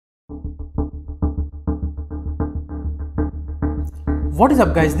What is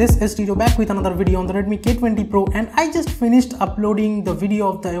up guys, this is Tito back with another video on the Redmi K20 Pro, and I just finished uploading the video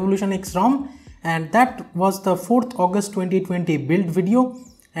of the EvolutionX ROM, and that was the 4th August 2020 build video.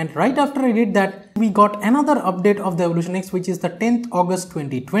 And right after I did that, we got another update of the EvolutionX, which is the 10th August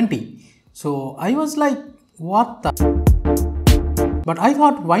 2020. So I was like, what the... But I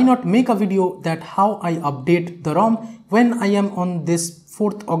thought, why not make a video that how I update the ROM when I am on this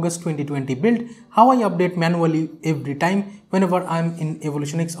 4th August 2020 build, how I update manually every time whenever I am in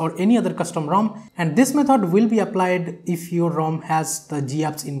EvolutionX or any other custom ROM. And this method will be applied if your ROM has the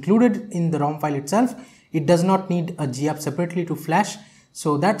GApps included in the ROM file itself. It does not need a GApp separately to flash.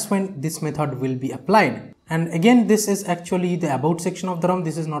 So that's when this method will be applied. And again, this is actually the about section of the ROM.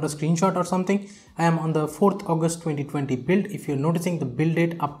 This is not a screenshot or something. I am on the 4th August 2020 build. If you're noticing the build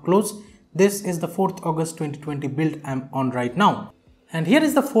date up close, this is the 4th August 2020 build I'm on right now. And here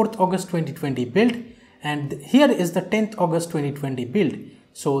is the 4th August 2020 build. And here is the 10th August 2020 build.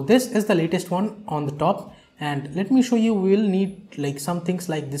 So this is the latest one on the top. And let me show you, we will need like some things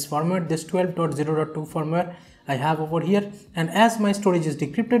like this firmware, this 12.0.2 firmware I have over here. And as my storage is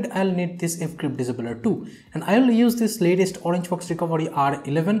decrypted, I'll need this fcrypt disabler too. And I'll use this latest Orange Box Recovery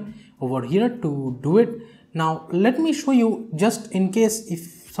R11 over here to do it. Now let me show you, just in case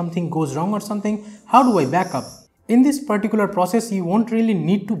if something goes wrong or something, how do I back up? In this particular process, you won't really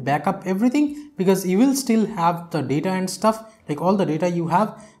need to back up everything because you will still have the data and stuff, like all the data you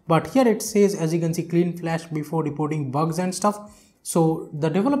have. But here it says, as you can see, clean flash before reporting bugs and stuff. So the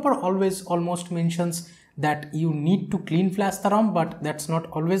developer always almost mentions that you need to clean flash the ROM, but that's not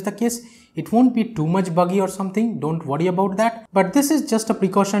always the case. It won't be too much buggy or something, don't worry about that. But this is just a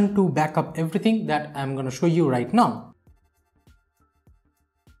precaution to back up everything that I'm gonna show you right now.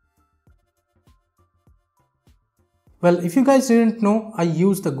 Well, if you guys didn't know, I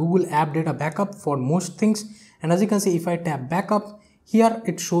use the Google App Data Backup for most things. And as you can see, if I tap backup, here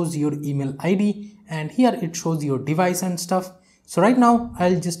it shows your email ID and here it shows your device and stuff. So right now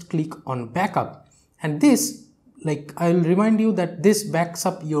I'll just click on backup, and this, like, I'll remind you that this backs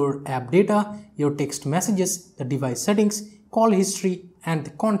up your app data, your text messages, the device settings, call history and the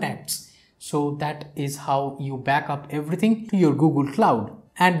contacts. So that is how you back up everything to your Google Cloud.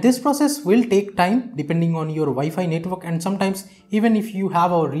 And this process will take time depending on your Wi-Fi network, and sometimes even if you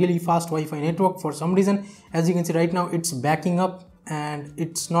have a really fast Wi-Fi network, for some reason, as you can see right now, it's backing up and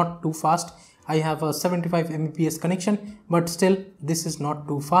it's not too fast. I have a 75 Mbps connection, but still this is not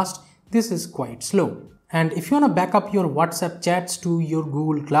too fast. This is quite slow. And if you want to back up your WhatsApp chats to your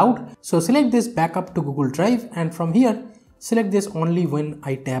Google Cloud, so select this backup to Google Drive, and from here select this only when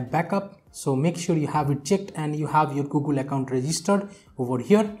I tap backup. So make sure you have it checked and you have your Google account registered over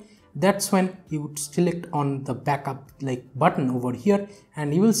here. That's when you would select on the backup like button over here,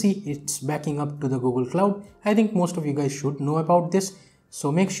 and you will see it's backing up to the Google Cloud. I think most of you guys should know about this. So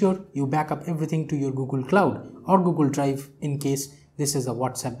make sure you back up everything to your Google Cloud or Google Drive in case this is a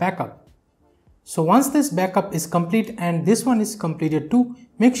WhatsApp backup. So once this backup is complete and this one is completed too,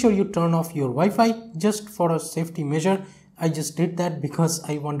 make sure you turn off your Wi-Fi just for a safety measure. I just did that because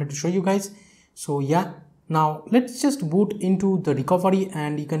I wanted to show you guys. So yeah, now let's just boot into the recovery,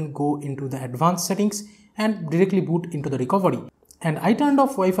 and you can go into the advanced settings and directly boot into the recovery. And I turned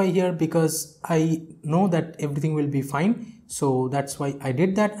off Wi-Fi here because I know that everything will be fine. So that's why I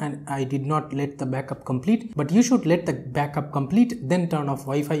did that, and I did not let the backup complete. But you should let the backup complete, then turn off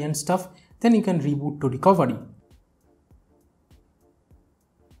Wi-Fi and stuff. Then you can reboot to recovery.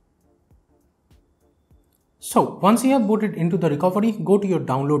 So once you have booted into the recovery, go to your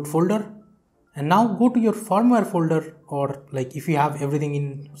download folder, and now go to your firmware folder, or like if you have everything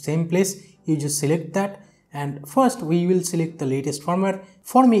in same place, you just select that. And first we will select the latest firmware.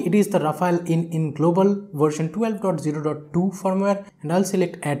 For me it is the Rafael in global version 12.0.2 firmware, and I'll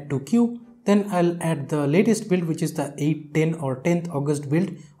select add to queue. Then I'll add the latest build, which is the 8.10 or 10th August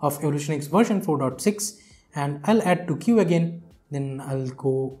build of EvolutionX version 4.6, and I'll add to queue again. Then I'll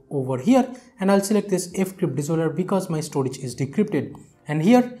go over here and I'll select this fcrypt disabler because my storage is decrypted. And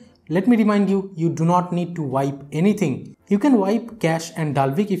here, let me remind you, you do not need to wipe anything. You can wipe cache and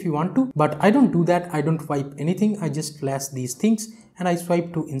Dalvik if you want to, but I don't do that. I don't wipe anything. I just flash these things and I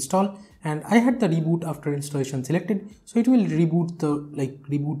swipe to install, and I had the reboot after installation selected, so it will reboot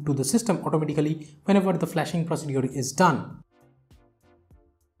to the system automatically whenever the flashing procedure is done.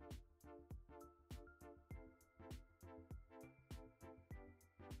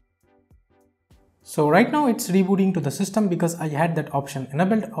 So right now it's rebooting to the system because I had that option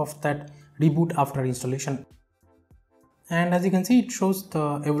enabled of that reboot after installation. And as you can see, it shows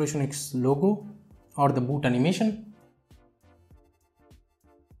the EvolutionX logo or the boot animation.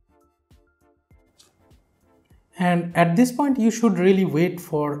 And at this point you should really wait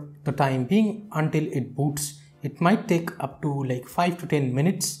for the time being until it boots. It might take up to like 5 to 10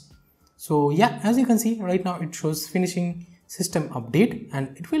 minutes. So yeah, as you can see right now it shows finishing system update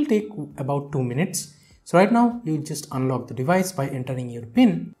and it will take about 2 minutes. So right now you just unlock the device by entering your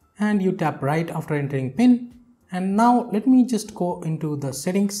PIN and you tap right after entering PIN. And now let me just go into the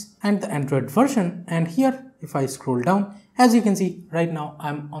settings and the Android version, and here if I scroll down, as you can see right now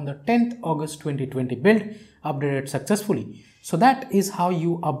I'm on the 10th August 2020 build, updated successfully. So that is how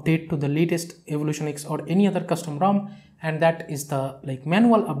you update to the latest EvolutionX or any other custom ROM, and that is the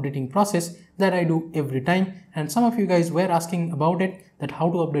manual updating process that I do every time. And some of you guys were asking about it, that how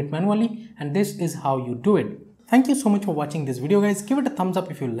to update manually, and this is how you do it. Thank you so much for watching this video guys. Give it a thumbs up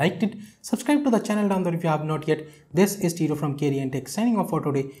if you liked it. Subscribe to the channel down there if you have not yet. This is Tito from K20 signing off for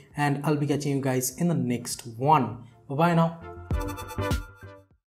today, and I'll be catching you guys in the next one. Bye bye now.